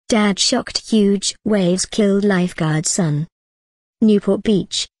Dad shocked, huge waves killed lifeguard son. Newport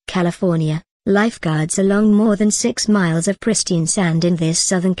Beach, California. Lifeguards along more than 6 miles of pristine sand in this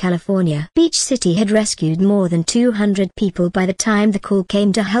Southern California beach city had rescued more than 200 people by the time the call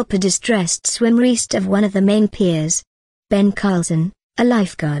came to help a distressed swimmer east of one of the main piers. Ben Carlson, a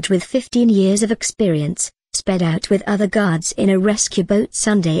lifeguard with 15 years of experience, sped out with other guards in a rescue boat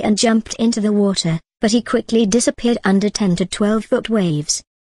Sunday and jumped into the water, but he quickly disappeared under 10 to 12-foot waves.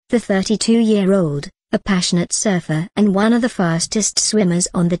 The 32-year-old, a passionate surfer and one of the fastest swimmers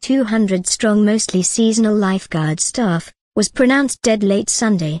on the 200-strong mostly seasonal lifeguard staff, was pronounced dead late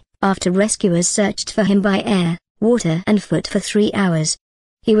Sunday, after rescuers searched for him by air, water and foot for 3 hours.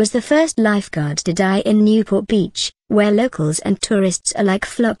 He was the first lifeguard to die in Newport Beach, where locals and tourists alike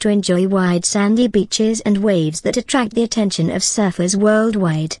flock to enjoy wide sandy beaches and waves that attract the attention of surfers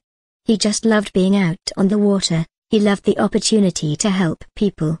worldwide. He just loved being out on the water, he loved the opportunity to help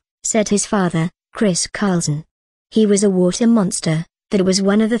people, said his father, Chris Carlson. He was a water monster. That was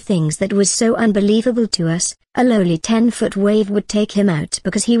one of the things that was so unbelievable to us. A lowly 10-foot wave would take him out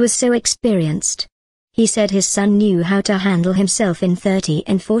because he was so experienced. He said his son knew how to handle himself in 30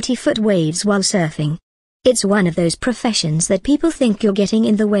 and 40-foot waves while surfing. It's one of those professions that people think you're getting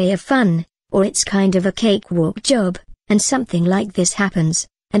in the way of fun, or it's kind of a cakewalk job, and something like this happens,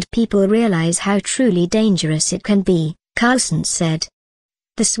 and people realize how truly dangerous it can be, Carlson said.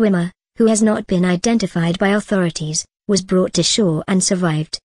 The swimmer, who has not been identified by authorities, was brought to shore and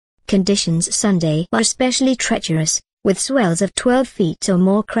survived. Conditions Sunday were especially treacherous, with swells of 12 feet or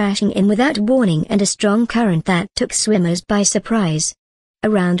more crashing in without warning and a strong current that took swimmers by surprise.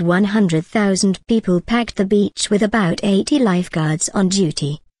 Around 100,000 people packed the beach with about 80 lifeguards on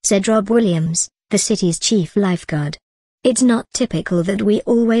duty, said Rob Williams, the city's chief lifeguard. It's not typical that we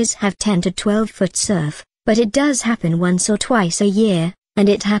always have 10 to 12-foot surf, but it does happen once or twice a year. And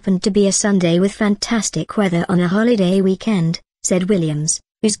it happened to be a Sunday with fantastic weather on a holiday weekend, said Williams,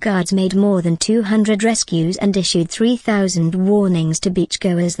 whose guards made more than 200 rescues and issued 3,000 warnings to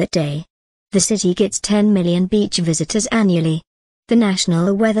beachgoers that day. The city gets 10 million beach visitors annually. The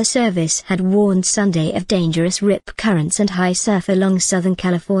National Weather Service had warned Sunday of dangerous rip currents and high surf along Southern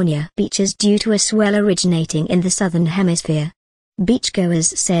California beaches due to a swell originating in the Southern Hemisphere.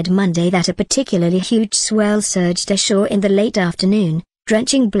 Beachgoers said Monday that a particularly huge swell surged ashore in the late afternoon,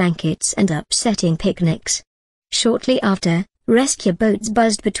 drenching blankets and upsetting picnics. Shortly after, rescue boats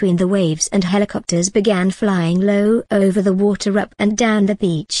buzzed between the waves and helicopters began flying low over the water up and down the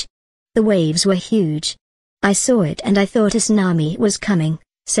beach. The waves were huge. I saw it and I thought a tsunami was coming,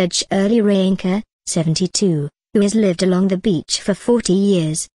 said Shirley Rainker, 72, who has lived along the beach for 40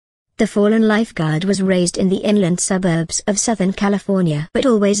 years. The fallen lifeguard was raised in the inland suburbs of Southern California but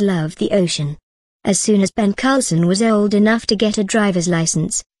always loved the ocean. As soon as Ben Carlson was old enough to get a driver's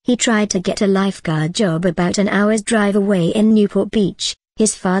license, he tried to get a lifeguard job about an hour's drive away in Newport Beach,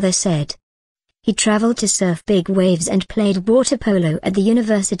 his father said. He traveled to surf big waves and played water polo at the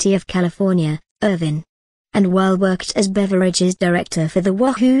University of California, Irvine. And while worked as beverages director for the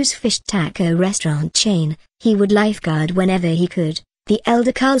Wahoo's fish taco restaurant chain, he would lifeguard whenever he could, the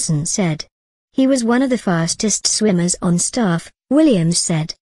elder Carlson said. He was one of the fastest swimmers on staff, Williams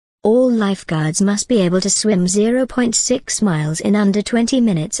said. All lifeguards must be able to swim 0.6 miles in under 20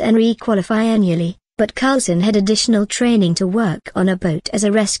 minutes and re-qualify annually, but Carlson had additional training to work on a boat as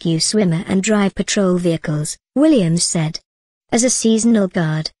a rescue swimmer and drive patrol vehicles, Williams said. As a seasonal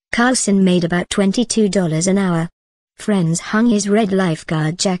guard, Carlson made about $22 an hour. Friends hung his red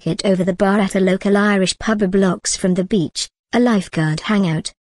lifeguard jacket over the bar at a local Irish pub blocks from the beach, a lifeguard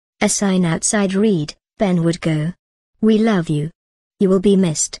hangout. A sign outside read, "Ben would go. We love you. You will be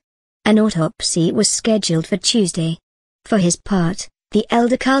missed." An autopsy was scheduled for Tuesday. For his part, the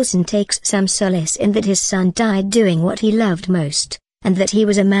elder Carlson takes some solace in that his son died doing what he loved most, and that he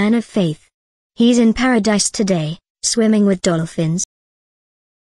was a man of faith. He's in paradise today, swimming with dolphins,